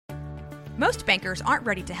Most bankers aren't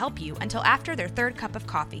ready to help you until after their third cup of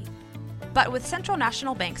coffee. But with Central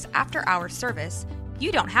National Bank's after-hours service,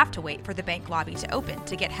 you don't have to wait for the bank lobby to open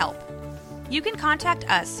to get help. You can contact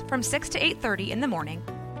us from 6 to 8:30 in the morning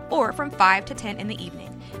or from 5 to 10 in the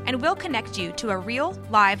evening, and we'll connect you to a real,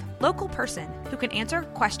 live, local person who can answer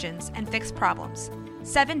questions and fix problems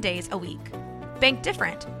 7 days a week. Bank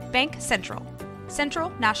different. Bank Central. Central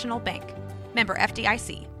National Bank. Member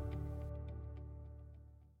FDIC.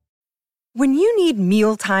 When you need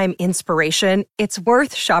mealtime inspiration, it's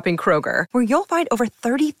worth shopping Kroger, where you'll find over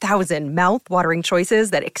 30,000 mouth-watering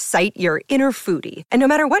choices that excite your inner foodie. And no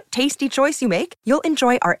matter what tasty choice you make, you'll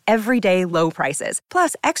enjoy our everyday low prices,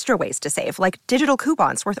 plus extra ways to save, like digital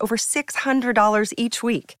coupons worth over $600 each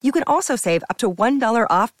week. You can also save up to $1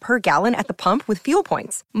 off per gallon at the pump with fuel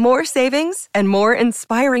points. More savings and more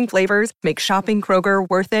inspiring flavors make shopping Kroger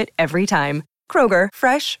worth it every time. Kroger,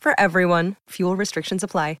 fresh for everyone. Fuel restrictions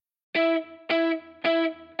apply.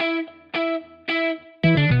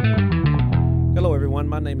 Hello, everyone.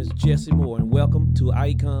 My name is Jesse Moore, and welcome to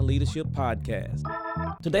Icon Leadership Podcast.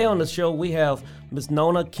 Today on the show, we have Ms.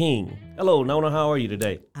 Nona King. Hello, Nona. How are you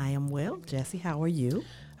today? I am well. Jesse, how are you?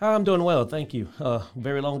 I'm doing well, thank you.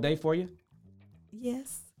 Very long day for you?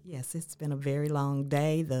 Yes, it's been a very long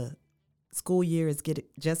day. The school year is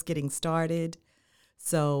just getting started,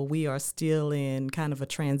 so we are still in kind of a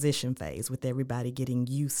transition phase with everybody getting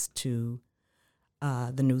used to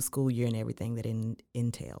the new school year and everything that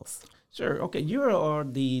entails. Sure. Okay. You are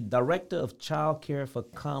the Director of Child Care for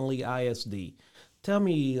Conley ISD. Tell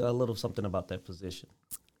me a little something about that position.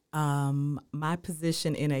 My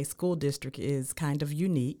position in a school district is kind of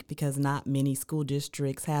unique because not many school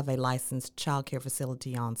districts have a licensed child care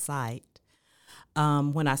facility on site.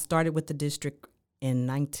 When I started with the district in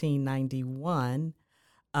 1991,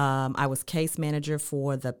 I was case manager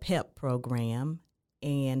for the PEP program,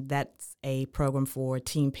 and that's a program for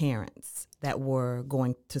teen parents that were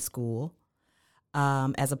going to school.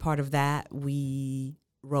 As a part of that, we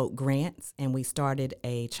wrote grants, and we started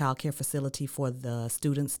a child care facility for the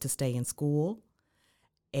students to stay in school.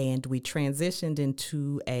 And we transitioned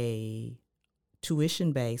into a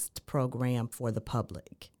tuition-based program for the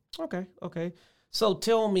public. Okay. So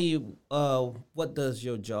tell me, what does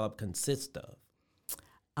your job consist of?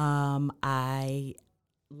 I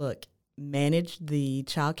manage the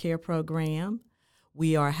child care program.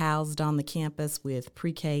 We are housed on the campus with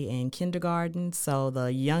pre-K and kindergarten, so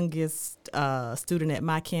the youngest student at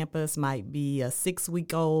my campus might be a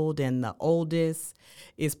 6-week-old, and the oldest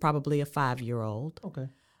is probably a 5-year-old. Okay.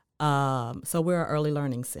 So we're an early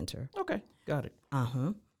learning center. Okay, got it.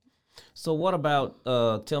 Uh-huh. So what about,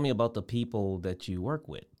 tell me about the people that you work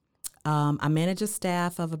with. I manage a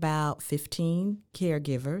staff of about 15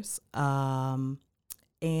 caregivers,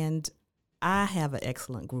 and I have an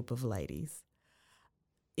excellent group of ladies.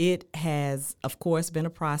 It has, of course, been a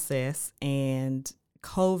process, and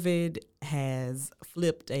COVID has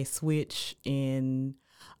flipped a switch in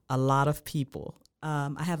a lot of people.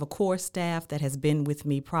 I have a core staff that has been with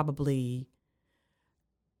me probably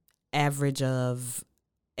average of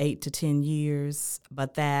 8 to 10 years,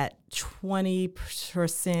 but that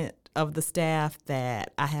 20% of the staff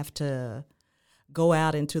that I have to go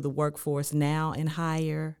out into the workforce now and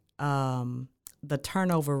hire, the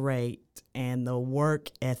turnover rate and the work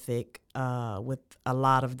ethic with a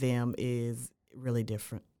lot of them is really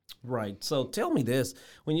different. Right. So tell me this,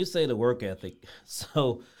 when you say the work ethic,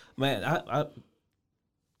 so, man,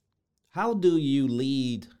 how do you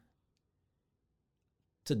lead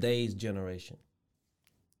today's generation?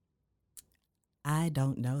 I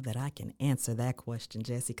don't know that I can answer that question,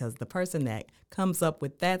 Jesse, because the person that comes up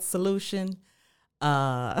with that solution,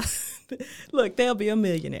 look, they'll be a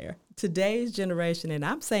millionaire. Today's generation, and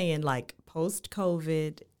I'm saying like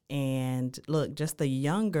post-COVID, and look, just the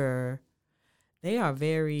younger, they are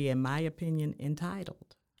very, in my opinion,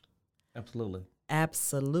 entitled.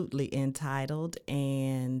 Absolutely entitled,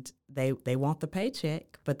 and they want the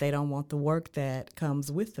paycheck, but they don't want the work that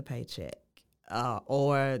comes with the paycheck.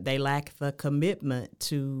 Or they lack the commitment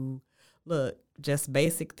to, just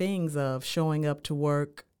basic things of showing up to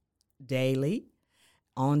work daily,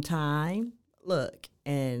 on time,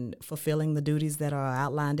 and fulfilling the duties that are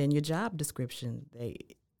outlined in your job description.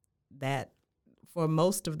 That for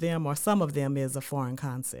most of them or some of them is a foreign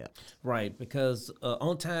concept. Right, because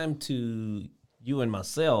on time to you and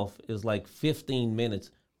myself is like 15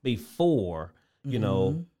 minutes before, you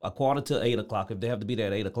know, a quarter to 8 o'clock. If they have to be there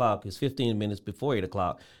at 8 o'clock, it's 15 minutes before 8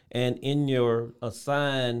 o'clock. And in your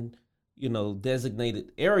assigned,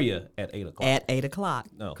 designated area at 8 o'clock. At 8 o'clock,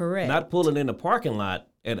 No, correct. not pulling in the parking lot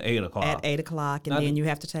at 8 o'clock. At 8 o'clock, and Not then you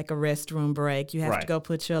have to take a restroom break. You have to Right. go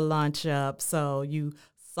put your lunch up. So you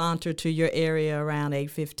saunter to your area around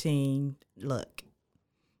 8:15. Look,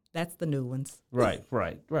 that's the new ones. Right.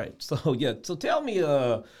 So so tell me,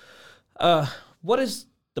 what is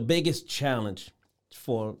the biggest challenge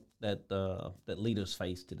for that leaders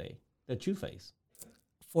face today, that you face?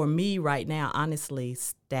 For me right now, honestly,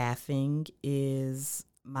 staffing is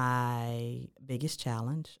my biggest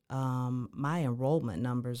challenge. My enrollment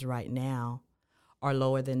numbers right now are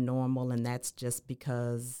lower than normal, and that's just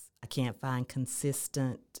because I can't find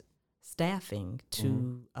consistent staffing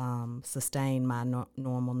to sustain my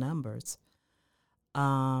normal numbers.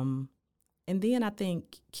 And then I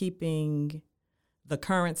think keeping the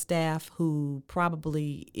current staff, who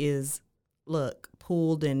probably is,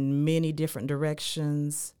 pulled in many different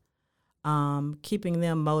directions, keeping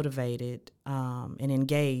them motivated and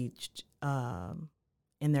engaged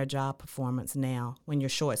in their job performance now. When you're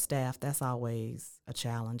short-staffed, that's always a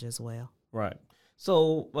challenge as well. Right.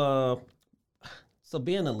 So, so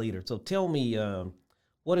being a leader, so tell me,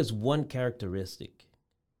 what is one characteristic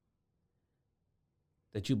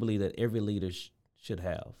that you believe that every leader should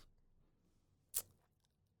have?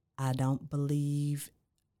 I don't believe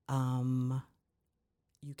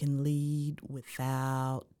you can lead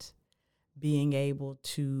without being able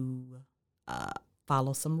to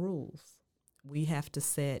follow some rules. We have to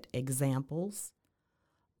set examples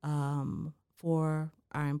for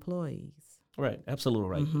our employees. Right, absolutely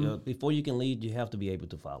right. Mm-hmm. Before you can lead, you have to be able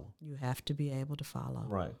to follow. You have to be able to follow.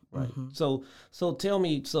 Right. Mm-hmm. So tell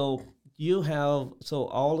me, so you have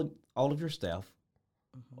all of your staff,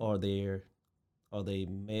 Mm-hmm. are they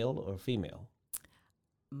male or female?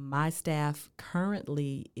 My staff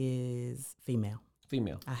currently is female.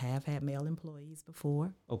 Female. I have had male employees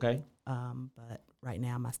before, Okay. but right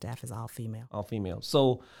now my staff is all female. All female.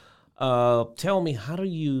 So, tell me, how do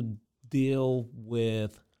you deal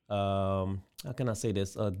with how can I say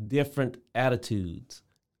this? Different attitudes.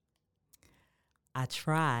 I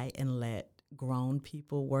try and let grown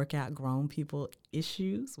people work out grown people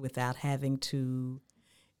issues without having to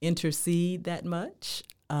intercede that much.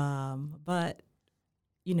 But,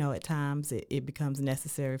 at times it becomes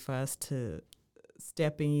necessary for us to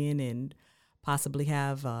step in and possibly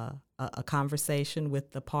have a conversation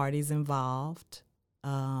with the parties involved.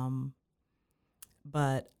 But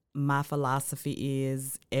my philosophy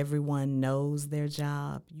is everyone knows their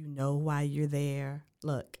job. You know why you're there.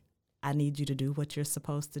 Look, I need you to do what you're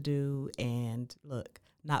supposed to do, and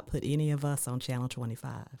not put any of us on Channel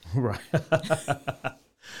 25. Right.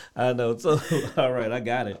 I know. So, all right, I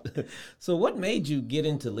got it. So what made you get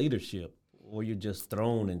into leadership, or you're just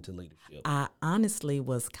thrown into leadership? I honestly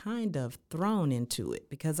was kind of thrown into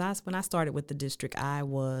it because when I started with the district, I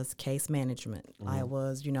was case management. Mm-hmm. I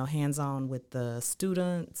was, hands-on with the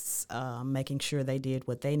students, making sure they did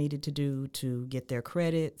what they needed to do to get their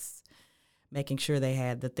credits, making sure they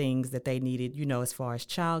had the things that they needed, as far as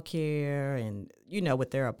childcare and,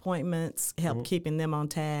 with their appointments, help keeping them on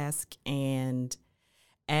task. And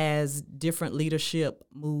as different leadership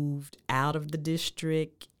moved out of the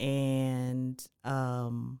district and,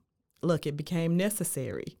 it became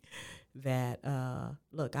necessary that,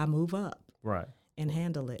 I move up. Right. And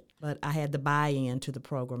handle it. But I had the buy-in to the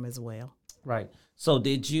program as well. Right. So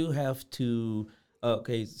did you have to,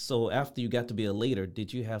 so after you got to be a leader,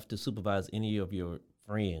 did you have to supervise any of your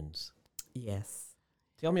friends? Yes.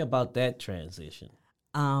 Tell me about that transition.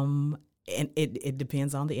 And it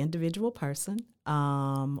depends on the individual person.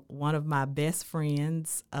 One of my best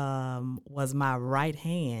friends was my right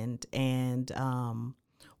hand and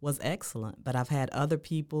was excellent. But I've had other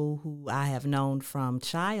people who I have known from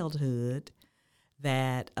childhood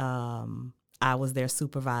that I was their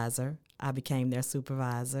supervisor. I became their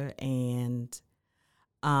supervisor. And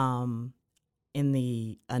in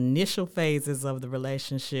the initial phases of the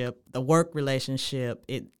relationship, the work relationship,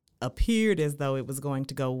 it appeared as though it was going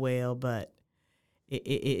to go well, but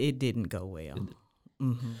it didn't go well.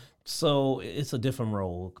 Mm-hmm. So it's a different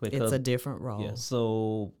role. It's a different role. Yeah.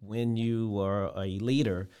 So when you are a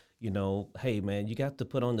leader, hey man, you got to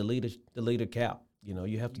put on the leader cap.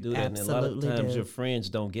 You have to do that. And a lot of times your friends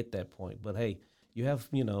don't get that point. But hey, you have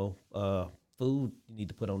food you need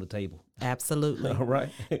to put on the table. Absolutely. All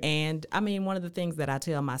right. And I mean, one of the things that I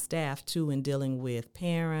tell my staff too in dealing with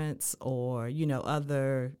parents or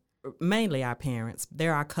mainly our parents,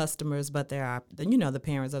 they're our customers, but they're our the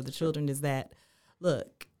parents of the children, is that,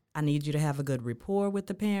 look, I need you to have a good rapport with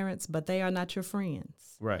the parents, but they are not your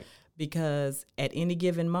friends. Right. Because at any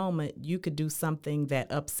given moment, you could do something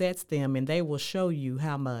that upsets them, and they will show you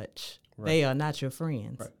how much They are not your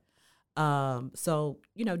friends. Right. So,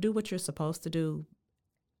 do what you're supposed to do.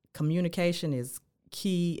 Communication is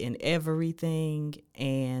key in everything,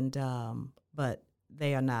 and but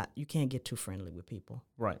they are not. You can't get too friendly with people.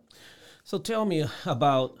 Right. So tell me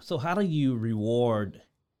about. So how do you reward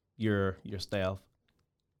your staff?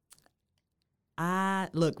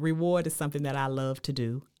 Reward is something that I love to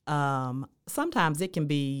do. Sometimes it can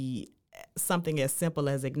be something as simple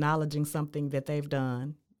as acknowledging something that they've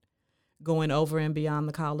done, going over and beyond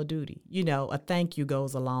the call of duty. A thank you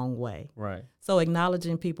goes a long way. Right. So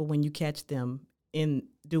acknowledging people when you catch them in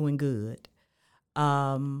doing good.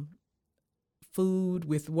 Food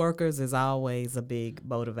with workers is always a big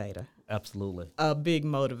motivator. Absolutely. A big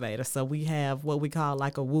motivator. So we have what we call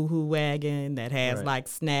like a woohoo wagon that has like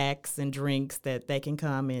snacks and drinks that they can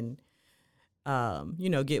come and,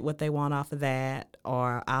 get what they want off of that.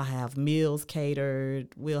 Or I'll have meals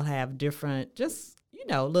catered. We'll have different, just,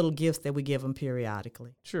 little gifts that we give them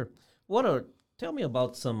periodically. Sure. Tell me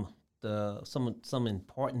about some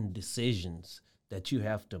important decisions that you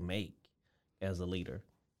have to make as a leader.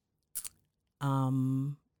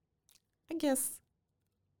 I guess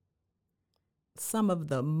some of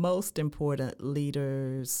the most important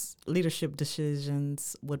leadership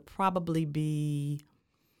decisions would probably be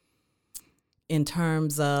in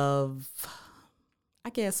terms of, I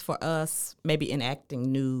guess for us, maybe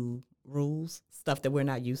enacting new rules, stuff that we're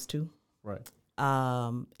not used to. Right.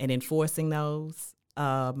 And enforcing those.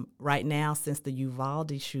 Right now, since the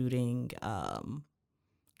Uvalde shooting,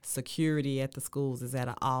 security at the schools is at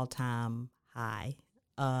an all-time high.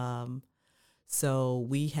 So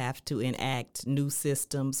we have to enact new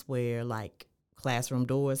systems where, like, classroom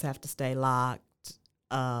doors have to stay locked,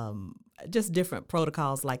 just different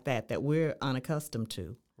protocols like that we're unaccustomed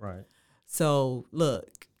to. Right. So,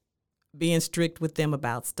 look, being strict with them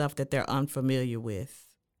about stuff that they're unfamiliar with,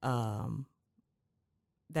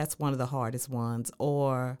 that's one of the hardest ones.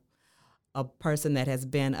 Or a person that has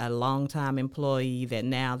been a long-time employee that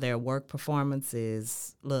now their work performance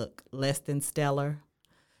is, less than stellar.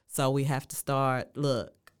 So we have to start,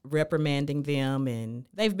 reprimanding them. And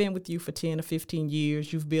they've been with you for 10 or 15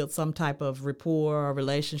 years. You've built some type of rapport or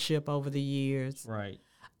relationship over the years. Right.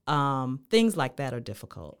 Things like that are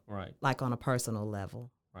difficult. Right. Like on a personal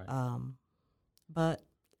level. Right. But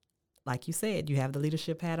like you said, you have the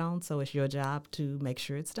leadership hat on, so it's your job to make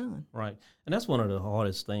sure it's done. Right. And that's one of the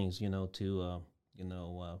hardest things, to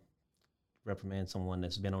reprimand someone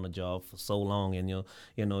that's been on a job for so long, and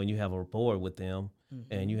and you have a rapport with them,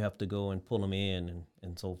 and you have to go and pull them in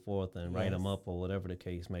and so forth and write them up or whatever the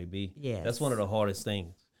case may be. Yes. That's one of the hardest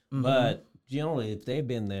things. But generally, if they've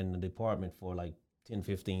been there in the department for like 10,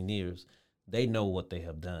 15 years, they know what they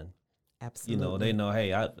have done. Absolutely. They know,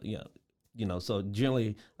 hey, so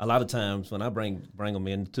generally, a lot of times when I bring them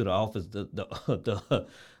into the office, the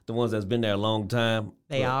ones that's been there a long time,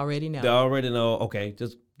 they already know. They already know. Okay,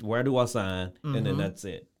 just where do I sign, and then that's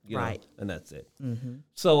it. Right. And that's it. Mm-hmm.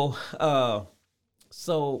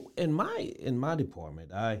 So in my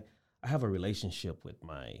department, I have a relationship with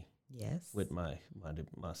my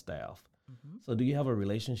staff. Mm-hmm. So do you have a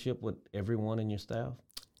relationship with everyone in your staff?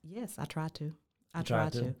 Yes, I try to. I try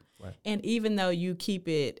to. Right. And even though you keep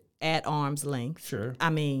it at arm's length, sure.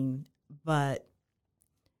 But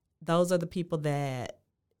those are the people that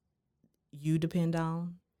you depend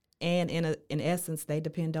on, and in essence, they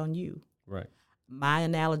depend on you. Right. My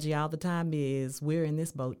analogy all the time is we're in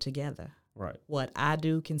this boat together. Right. What I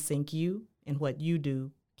do can sink you, and what you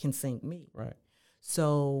do can sink me. Right.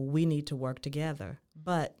 So we need to work together.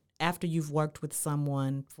 But after you've worked with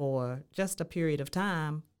someone for just a period of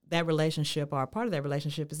time, that relationship or a part of that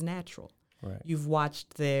relationship is natural. Right. You've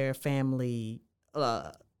watched their family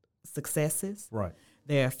successes. Right.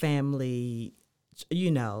 Their family,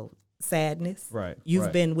 sadness. Right.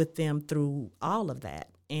 You've been with them through all of that.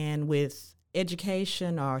 And with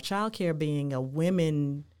education or childcare being a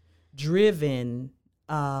women-driven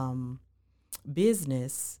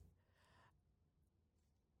business,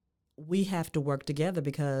 we have to work together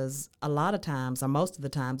because a lot of times, or most of the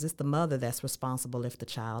times, it's the mother that's responsible if the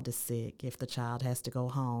child is sick, if the child has to go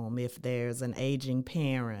home, if there's an aging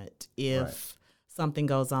parent, if something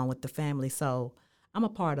goes on with the family. So I'm a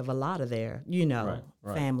part of a lot of their,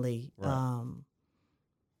 family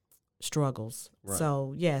struggles. Right.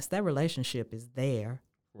 So, yes, that relationship is there.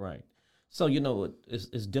 Right. So,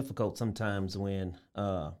 it's difficult sometimes when,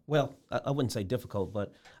 I wouldn't say difficult,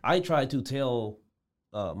 but I try to tell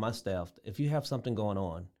my staff, if you have something going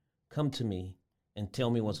on, come to me and tell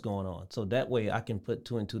me what's going on. So that way I can put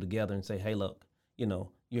two and two together and say, hey, look,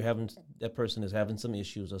 that person is having some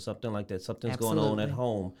issues or something like that. Something's going on at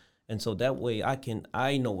home. And so that way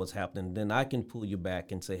I know what's happening. Then I can pull you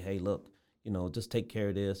back and say, hey, look, just take care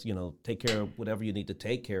of this, take care of whatever you need to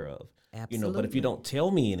take care of. Absolutely. But if you don't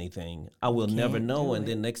tell me anything, I will never know. And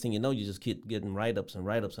then next thing you know, you just keep getting write-ups and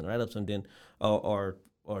write-ups and write-ups, and then or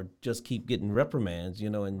just keep getting reprimands,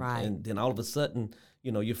 and then all of a sudden,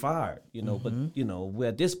 you're fired, but we're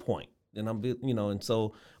at this point. And and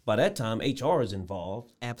so by that time, HR is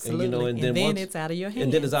involved. Absolutely. And then it's out of your hands.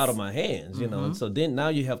 And then it's out of my hands, and so then now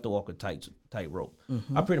you have to walk a tight rope.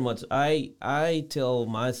 I pretty much, I tell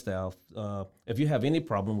my staff, if you have any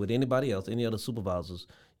problem with anybody else, any other supervisors,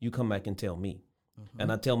 you come back and tell me.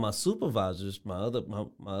 And I tell my supervisors,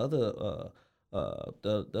 the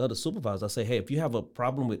other supervisors, I say, hey, if you have a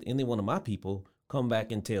problem with any one of my people, come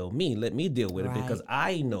back and tell me. Let me deal with it because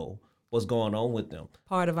I know what's going on with them.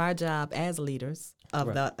 Part of our job as leaders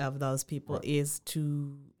of those people is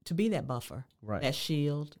to be that buffer, that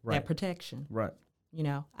shield, that protection. Right.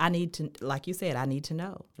 I need to, like you said, I need to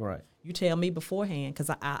know. Right. You tell me beforehand because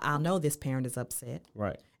I'll know this parent is upset.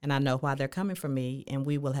 Right. And I know why they're coming from me, and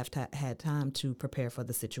we will have had time to prepare for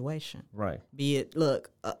the situation. Right. Be it,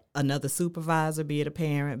 another supervisor, be it a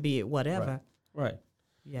parent, be it whatever. Right.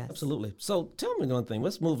 Yes. Absolutely. So tell me one thing.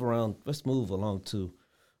 Let's move along to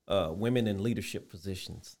women in leadership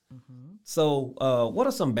positions. So what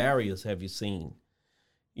are some barriers have you seen,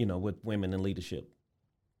 with women in leadership?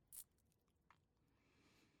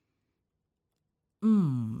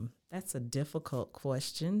 That's a difficult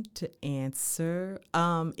question to answer.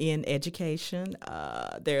 In education,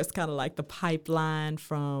 there's kind of like the pipeline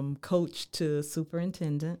from coach to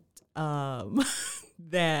superintendent,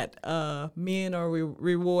 that men are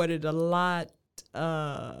rewarded a lot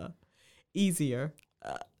easier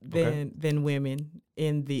than women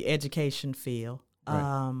in the education field.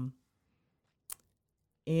 Right.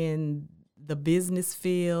 In the business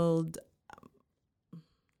field,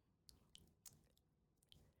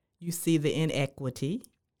 you see the inequity,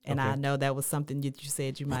 and I know that was something that you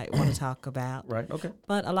said you might want to talk about. Right, okay.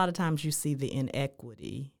 But a lot of times you see the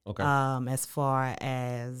inequity as far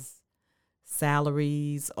as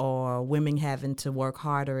salaries or women having to work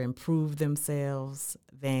harder and prove themselves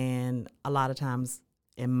than a lot of times,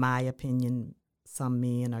 in my opinion, some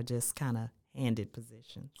men are just kind of handed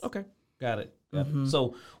positions. Okay, got it.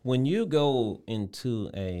 So when you go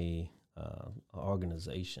into a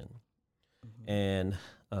organization and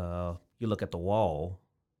you look at the wall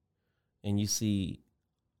and you see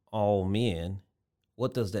all men,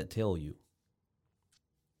 what does that tell you?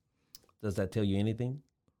 Does that tell you anything?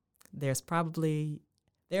 There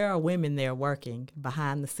are women there working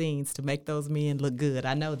behind the scenes to make those men look good.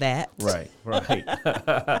 I know that. Right.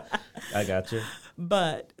 I got you.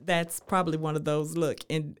 But that's probably one of those,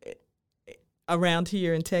 around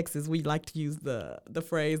here in Texas, we like to use the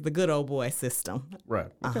phrase, the good old boy system. Right.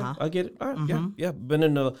 Okay. I get it. All right. Yeah.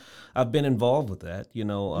 I've been involved with that,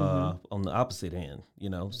 on the opposite end,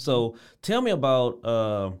 So tell me about,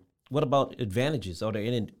 what about advantages? Are there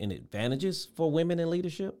any advantages for women in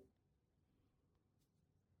leadership?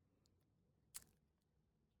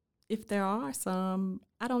 If there are some,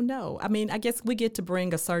 I don't know. I mean, I guess we get to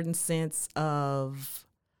bring a certain sense of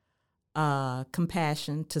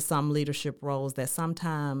compassion to some leadership roles that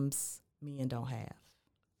sometimes men don't have.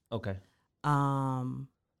 Okay.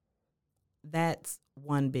 That's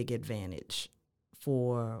one big advantage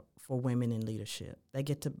for women in leadership.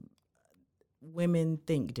 Women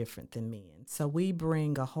think different than men. So we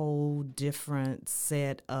bring a whole different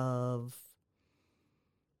set of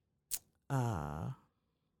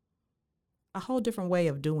a whole different way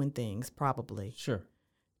of doing things, probably. Sure.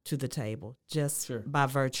 To the table, just by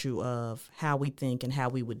virtue of how we think and how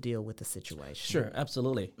we would deal with the situation. Sure,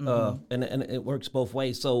 absolutely. And it works both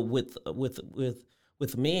ways. So with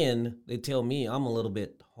men, they tell me I'm a little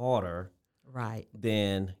bit harder. Right.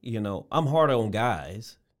 Than, I'm harder on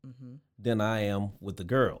guys than I am with the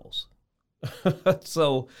girls.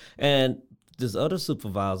 So, and this other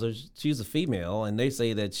supervisor, she's a female, and they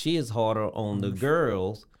say that she is harder on the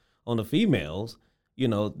girls, on the females,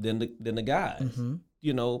 than the guys.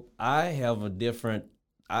 I have a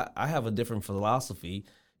different philosophy,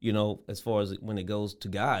 as far as when it goes to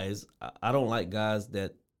guys. I don't like guys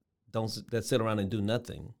that sit around and do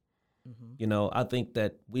nothing. I think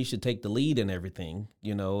that we should take the lead in everything,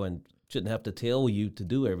 and shouldn't have to tell you to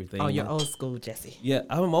do everything. Oh, you're old school, Jesse. Yeah,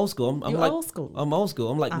 I'm old school. I'm old school. I'm old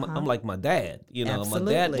school. I'm like my dad. Absolutely.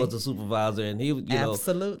 My dad was a supervisor, and he,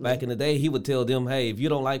 Absolutely. back in the day, he would tell them, "Hey, if you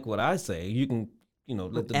don't like what I say, you can,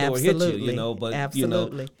 let the door hit you, but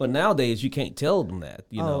absolutely. But nowadays you can't tell them that,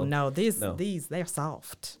 No, these they're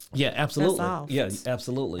soft. Yeah, absolutely. They're soft. Yeah,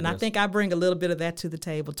 absolutely. And I think I bring a little bit of that to the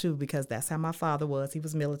table too, because that's how my father was. He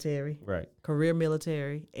was military, right? Career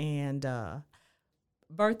military, and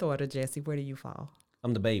birth order. Jesse, where do you fall?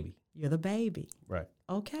 I'm the baby. You're the baby. Right.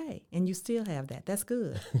 Okay. And you still have that. That's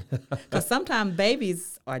good. Because sometimes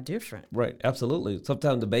babies are different. Right. Absolutely.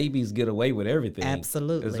 Sometimes the babies get away with everything.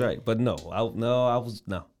 Absolutely. That's right. But I was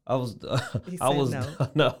no.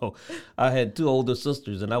 no. I had two older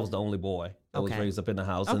sisters, and I was the only boy. I was Okay. raised up in the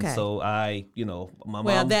house, Okay. and so my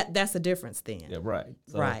Well, mom. that's a difference then. Yeah. Right.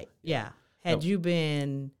 So, Right. Yeah. Had you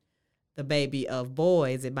been the baby of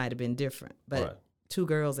boys, it might have been different. But Right. two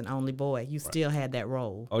girls and only boy, you still had that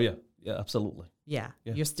role. Oh yeah. Yeah. Absolutely. Yeah.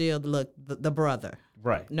 Yeah. You're still the brother.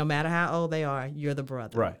 Right. No matter how old they are, you're the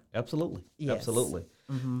brother. Right. Absolutely. Yes. Absolutely.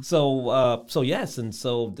 Mm-hmm. So yes, and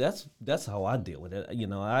so that's how I deal with it.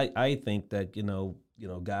 I think that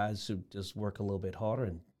guys should just work a little bit harder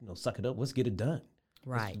and suck it up. Let's get it done.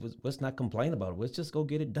 Right. Let's not complain about it. Let's just go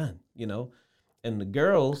get it done. And the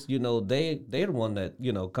girls, they're the one that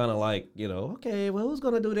kind of like okay, well, who's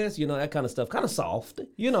gonna do this? That kind of stuff, kind of soft.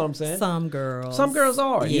 You know what I'm saying? Some girls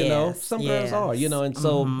are. Yes, Some girls are. And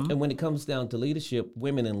so Mm-hmm. and when it comes down to leadership,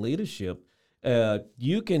 women in leadership,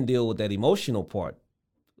 you can deal with that emotional part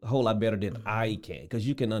a whole lot better than I can, because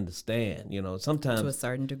you can understand, sometimes to a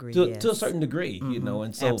certain degree. to a certain degree,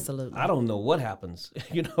 and so Absolutely. I don't know what happens,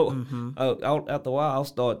 after a while I'll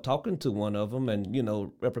start talking to one of them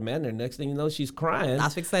and, reprimanding her. Next thing you know, she's crying. I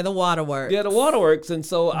was fixing to say the waterworks. Yeah, the waterworks. And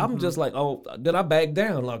so I'm just like, oh, did I back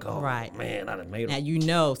down? Like, oh, Right. man, I done made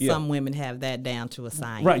Now, it. some women have that down to a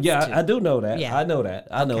science. Right, yeah, too. I do know that. Yeah. I know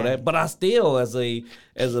that. But I still, as a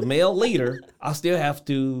male leader, I still have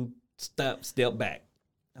to step back.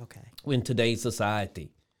 Okay. In today's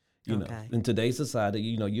society, Okay. in today's society,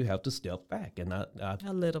 you have to step back, and I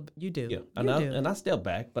A little bit. You do. yeah, You do. I step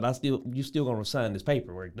back, but you still gonna sign this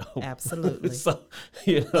paperwork, though. Absolutely. So,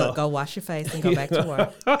 Look, go wash your face and go back to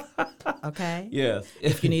work. Okay? yes,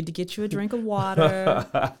 If you need to get you a drink of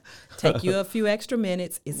water, take you a few extra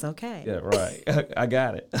minutes, it's okay. yeah, right. I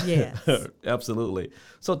got it. Yes. Absolutely.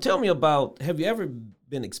 So tell me about, have you ever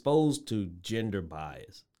been exposed to gender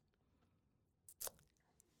bias?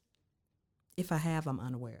 If I have, I'm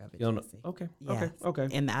unaware of it. You don't know? Jesse. Okay. Yes. Okay.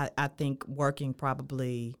 And I think working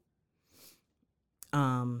probably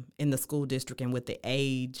in the school district and with the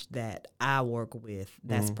age that I work with,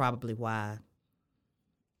 that's probably why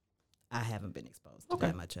I haven't been exposed to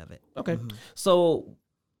that much of it. Okay. So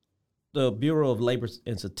the Bureau of Labor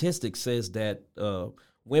and Statistics says that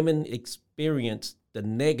women experience the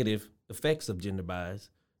negative effects of gender bias,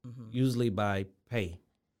 usually by pay.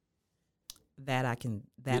 I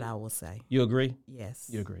will say. You agree? Yes.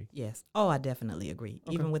 You agree? Yes. Oh, I definitely agree.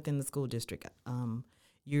 Okay. Even within the school district.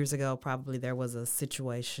 Years ago, probably there was a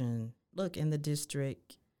situation, in the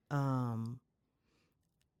district,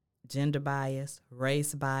 gender bias,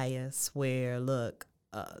 race bias, where,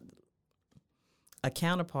 a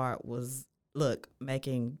counterpart was,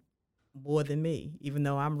 making more than me, even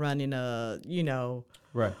though I'm running a,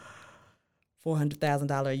 Right.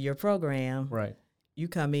 $400,000 a year program. Right. You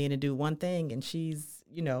come in and do one thing, and she's,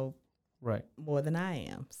 Right. more than I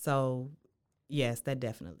am. So, yes, that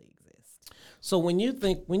definitely exists. So when you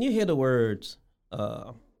hear the words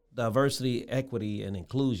diversity, equity, and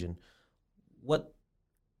inclusion, what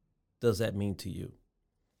does that mean to you?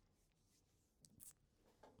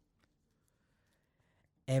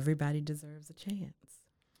 Everybody deserves a chance.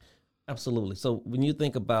 Absolutely. So when you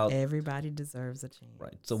think about Everybody deserves a chance.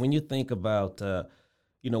 right. So when you think about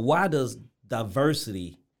why does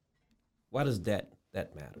diversity, why does that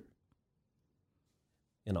matter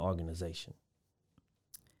in an organization?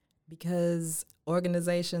 Because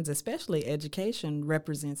organizations, especially education,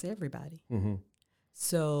 represents everybody. Mm-hmm.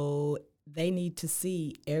 So they need to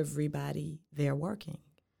see everybody there working.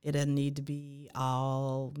 It doesn't need to be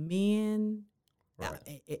all men.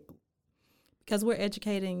 Right. Because we're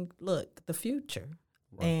educating, the future.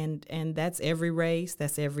 Right. And that's every race,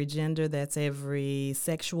 that's every gender, that's every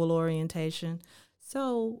sexual orientation.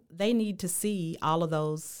 So they need to see all of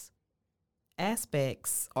those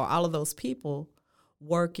aspects or all of those people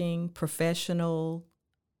working, professional.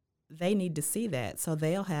 They need to see that, so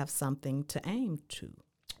they'll have something to aim to.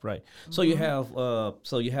 Right. So you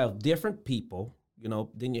have different people,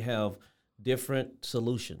 then you have different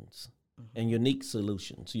solutions and unique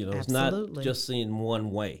solutions. It's not Absolutely. just in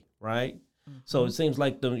one way, right? So it seems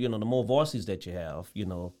like the more voices that you have,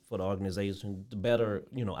 for the organization, the better,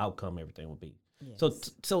 outcome everything will be. Yes.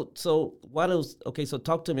 So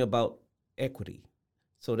talk to me about equity.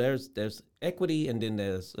 So there's equity, and then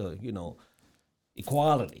there's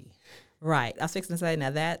equality. Right. I was fixing to say,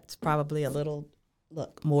 now that's probably a little,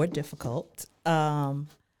 more difficult.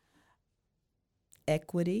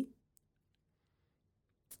 Equity.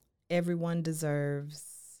 Everyone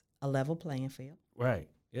deserves a level playing field. Right.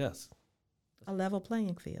 Yes. A level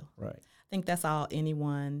playing field. Right. I think that's all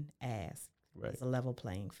anyone asks. Right. Is a level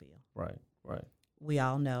playing field. Right. Right. We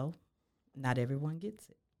all know not everyone gets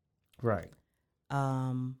it. Right.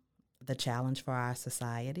 The challenge for our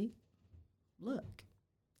society,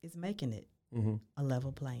 is making it a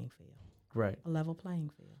level playing field. Right. A level playing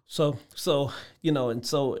field. So and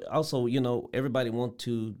so also, everybody wants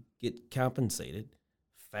to get compensated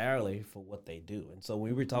fairly for what they do. And so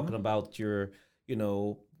we were talking about your,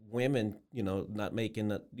 women, not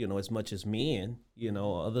making, as much as men,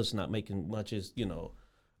 others not making much as,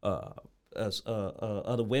 as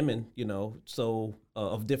other women, so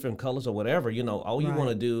of different colors or whatever, all you want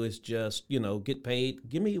to do is just, get paid.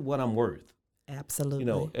 Give me what I'm worth.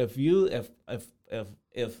 Absolutely.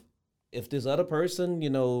 If this other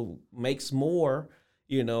person, makes more,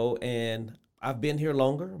 and I've been here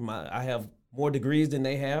longer, I have more degrees than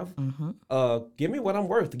they have. Give me what I'm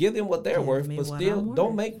worth. Give them what they're worth, but still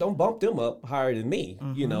don't bump them up higher than me.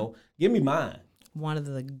 Give me mine. One of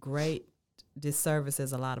the great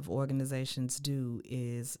disservices a lot of organizations do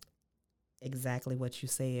is exactly what you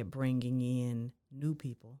said, bringing in new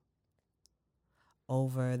people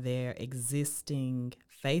over their existing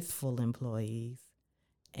faithful employees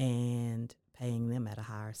and paying them at a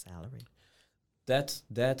higher salary. That's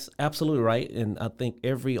absolutely right, and I think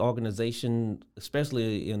every organization,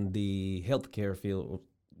 especially in the healthcare field,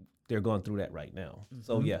 they're going through that right now.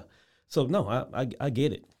 So no, I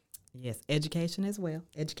get it. Yes, education as well.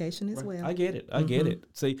 I get it. I get it.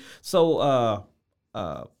 See, so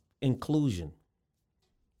inclusion.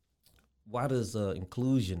 Why does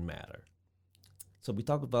inclusion matter? So we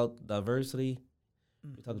talk about diversity,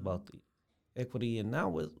 we talk about the equity, and now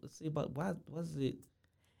let's see about what is it.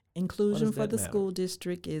 Inclusion for the school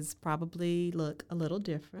district is probably a little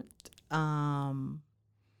different.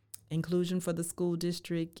 Inclusion for the school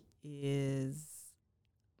district is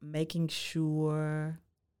making sure,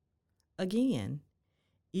 again,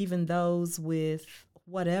 even those with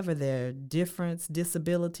whatever their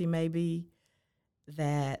disability may be,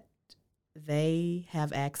 that they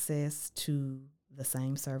have access to the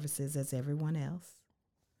same services as everyone else,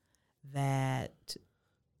 that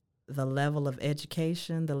the level of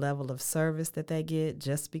education, the level of service that they get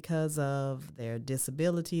just because of their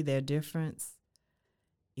disability, their difference,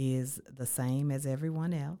 is the same as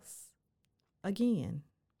everyone else. Again,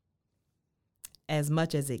 as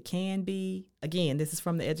much as it can be, again, this is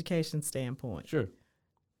from the education standpoint. Sure.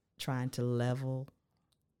 Trying to level,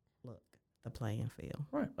 the playing field.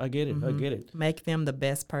 Right. I get it. I get it. Make them the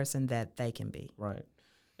best person that they can be. Right.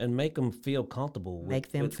 And make them feel comfortable.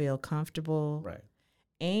 Feel comfortable. Right.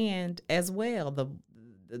 And as well,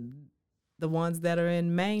 the ones that are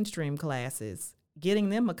in mainstream classes, getting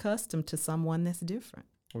them accustomed to someone that's different.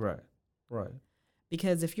 Right. Right.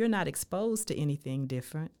 Because if you're not exposed to anything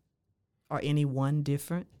different or anyone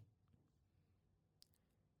different,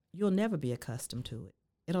 you'll never be accustomed to it.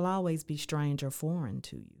 It'll always be strange or foreign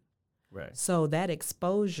to you. Right. So that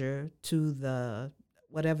exposure to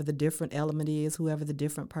whatever the different element is, whoever the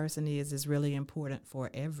different person is really important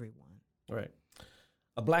for everyone. Right.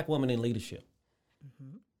 A Black woman in leadership.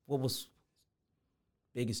 What was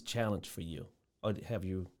biggest challenge for you? Or have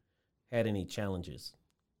you had any challenges?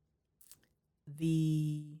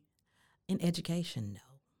 In education, no.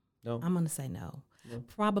 No? I'm going to say no. No.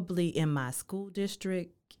 Probably in my school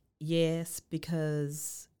district, yes,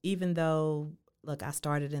 because even though, I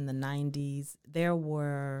started in the 90s, there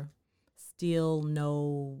were still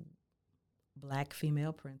no Black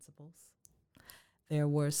female principals. There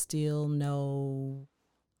were still no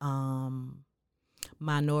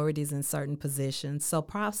minorities in certain positions. So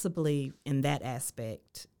possibly in that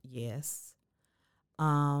aspect, yes.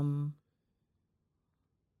 Conley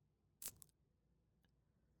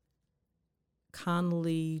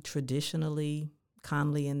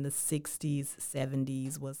in the 60s,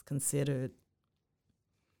 70s was considered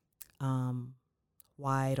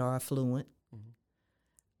white or affluent.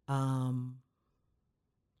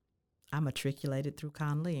 I matriculated through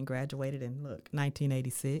Conley and graduated in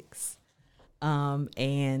 1986.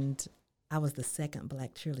 And I was the second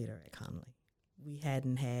Black cheerleader at Conley. We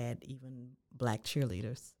hadn't had even Black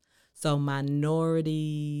cheerleaders. So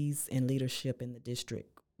minorities in leadership in the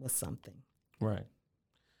district was something. Right.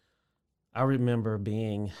 I remember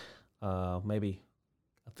being maybe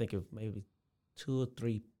 2 or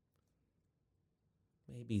 3,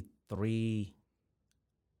 maybe 3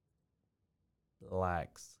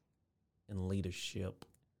 blacks in leadership.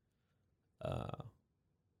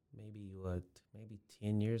 Maybe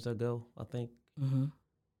 10 years ago, I think,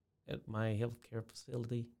 at my healthcare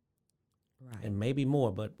facility. Right. And maybe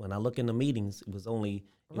more, but when I look in the meetings, it was only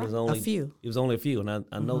a few. It was only a few, and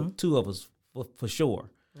I know two of us for sure.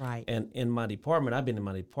 Right. And in my department, I've been in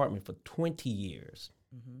my department for 20 years.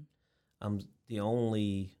 I'm the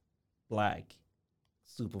only black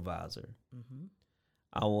supervisor.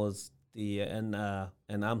 I was so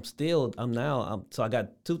I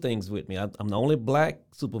got two things with me. I'm the only black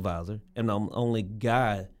supervisor, and I'm the only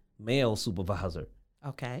male supervisor.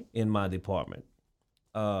 Okay. In my department.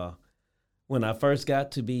 When I first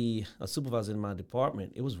got to be a supervisor in my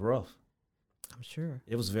department, it was rough. I'm sure.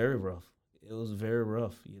 It was very rough.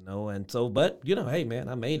 And so, but, hey, man,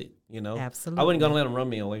 I made it, Absolutely. I wasn't going to let them run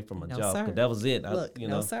me away from my job, sir. because that was it.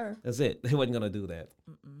 No, sir. That's it. They wasn't going to do that.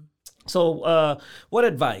 So what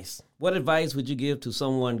advice would you give to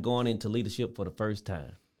someone going into leadership for the first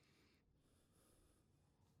time?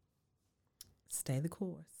 Stay the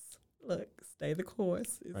course. Look, stay the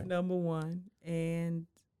course is right. number one. And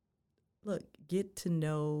look, get to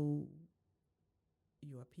know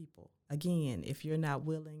your people. Again, if you're not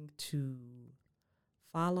willing to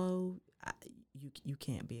follow, you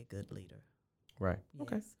can't be a good leader. Right. Yes.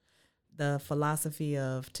 Okay. The philosophy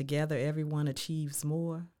of together everyone achieves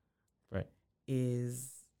more right. is,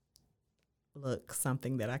 look,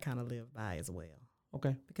 something that I kind of live by as well.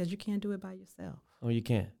 Okay. Because you can't do it by yourself. Oh, you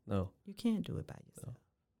can't? No. You can't do it by yourself. No.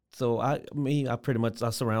 So I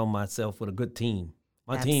surround myself with a good team.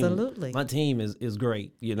 Absolutely. My team is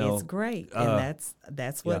great, It's great. And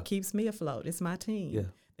that's what keeps me afloat. It's my team. Yeah.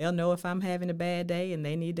 They'll know if I'm having a bad day and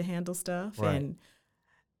they need to handle stuff. Right. And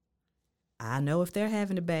I know if they're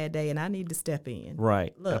having a bad day and I need to step in.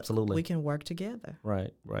 Right. Look, absolutely. We can work together.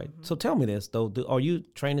 Right. So tell me this, though. Are you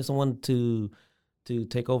training someone to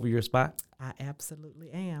take over your spot? I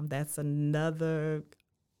absolutely am. That's another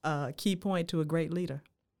key point to a great leader.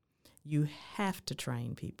 You have to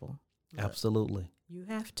train people. Look, absolutely. You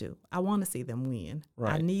have to. I want to see them win.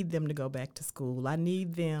 Right. I need them to go back to school. I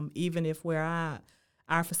need them, even if our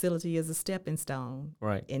facility is a stepping stone.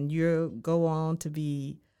 Right. And you go on to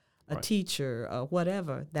be a right. teacher or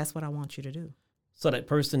whatever. That's what I want you to do. So that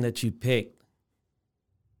person that you picked,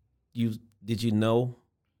 did you know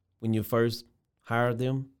when you first hired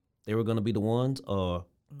them they were going to be the ones, or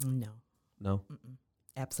no? Mm-mm.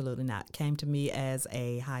 Absolutely not. Came to me as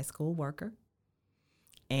a high school worker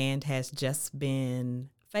and has just been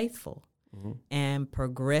faithful and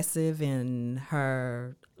progressive in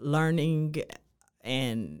her learning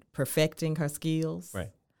and perfecting her skills.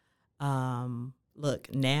 Right.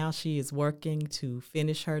 Look, now she is working to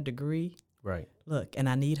finish her degree. Right. Look, and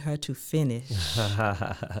I need her to finish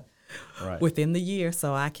right. within the year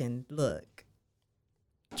so I can,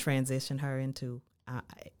 transition her into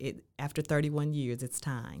after 31 years, it's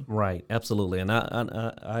time. Right, absolutely, and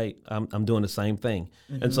I'm doing the same thing.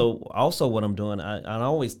 And so also what I'm doing, I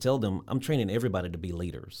always tell them I'm training everybody to be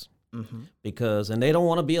leaders because they don't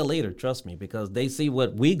want to be a leader. Trust me, because they see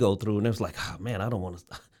what we go through and it's like, oh man, I don't want to.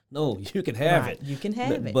 No, you can have it. You can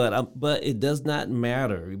have it, but it does not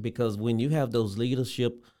matter because when you have those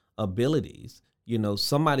leadership abilities,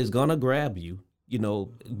 somebody's gonna grab you.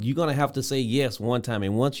 You're going to have to say yes one time.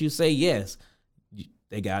 And once you say yes,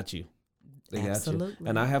 they got you. Absolutely. Got you.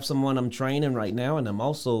 And I have someone I'm training right now, and I'm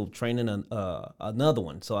also training another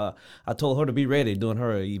one. So I told her to be ready doing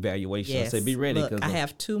her evaluation. Yes. I said, be ready. Look, I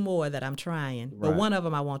have two more that I'm trying. Right. But one of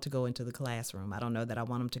them I want to go into the classroom. I don't know that I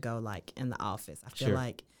want them to go, in the office. I feel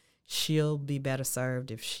like she'll be better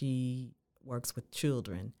served if she works with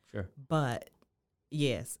children. Sure. But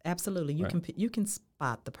yes, absolutely. You can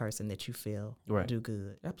spot the person that you feel will do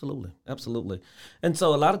good. Absolutely. And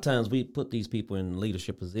so a lot of times we put these people in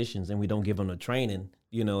leadership positions and we don't give them the training,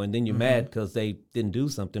 and then you're mad because they didn't do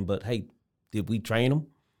something. But hey, did we train them?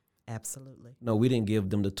 Absolutely. No, we didn't give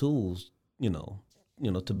them the tools,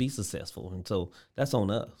 to be successful. And so that's on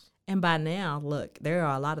us. And by now, look, there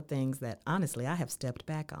are a lot of things that honestly I have stepped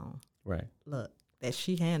back on. Right. Look, that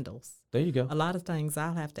she handles. There you go. A lot of things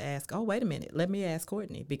I'll have to ask, oh, wait a minute, let me ask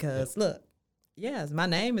Courtney because, look, yes, my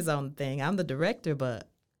name is on the thing. I'm the director, but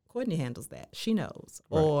Courtney handles that. She knows.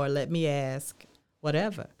 Right. Or let me ask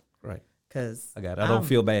whatever. Right. Because I got it. I don't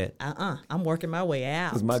feel bad. I'm working my way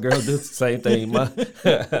out. Because my girl does the same thing.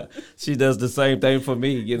 She does the same thing for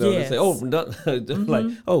me. Yes. They say,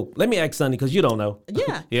 let me ask Sonny because you don't know.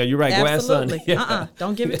 Yeah. Yeah, you're right. Absolutely. Go ask Sonny.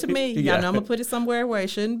 Don't give it to me. Yeah. I know I'm going to put it somewhere where it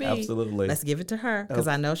shouldn't be. Absolutely. Let's give it to her because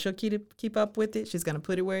I know she'll keep up with it. She's going to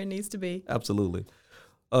put it where it needs to be. Absolutely.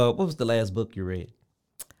 What was the last book you read?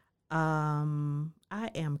 I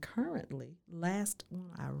am currently, last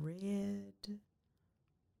one I read,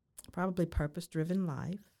 probably Purpose Driven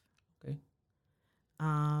Life. Okay.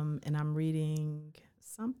 And I'm reading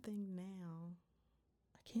something now.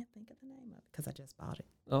 I can't think of the name of it because I just bought it.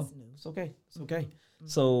 Oh, it's okay. It's okay. Mm-hmm.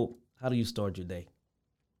 So how do you start your day?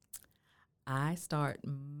 I start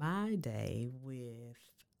my day with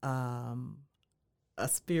a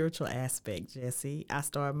spiritual aspect, Jesse. I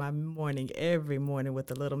start my morning every morning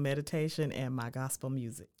with a little meditation and my gospel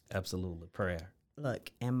music. Absolutely. Prayer.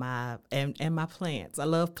 Look, and my plants. I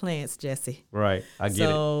love plants, Jesse. Right. I get it.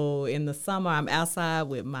 So in the summer, I'm outside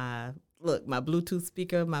with my Bluetooth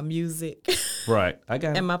speaker, my music. Right. I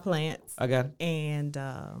got it. And my plants. I got it. And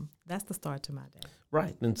that's the start to my day.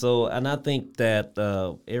 Right. And I think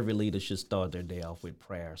that every leader should start their day off with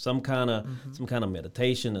prayer, some kind of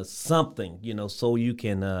meditation or something, so you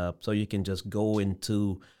can just go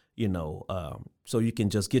into, so you can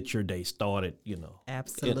just get your day started,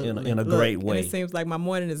 Absolutely. in a great way. And it seems like my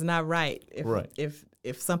morning is not right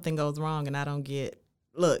if something goes wrong and I don't get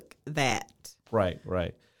that. Right.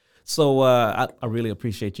 So I really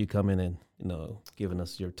appreciate you coming and giving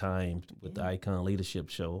us your time with the Icon Leadership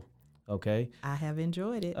Show. Okay. I have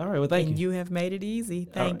enjoyed it. All right. Well, thank you. And you have made it easy.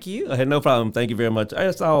 Thank you. No problem. Thank you very much.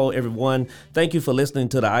 That's all, everyone. Thank you for listening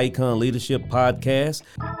to the Icon Leadership Podcast.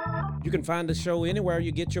 You can find the show anywhere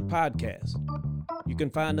you get your podcasts. You can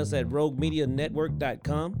find us at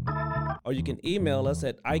roguemedianetwork.com, or you can email us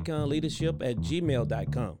at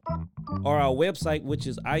iconleadership@gmail.com, or our website, which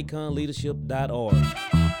is iconleadership.org.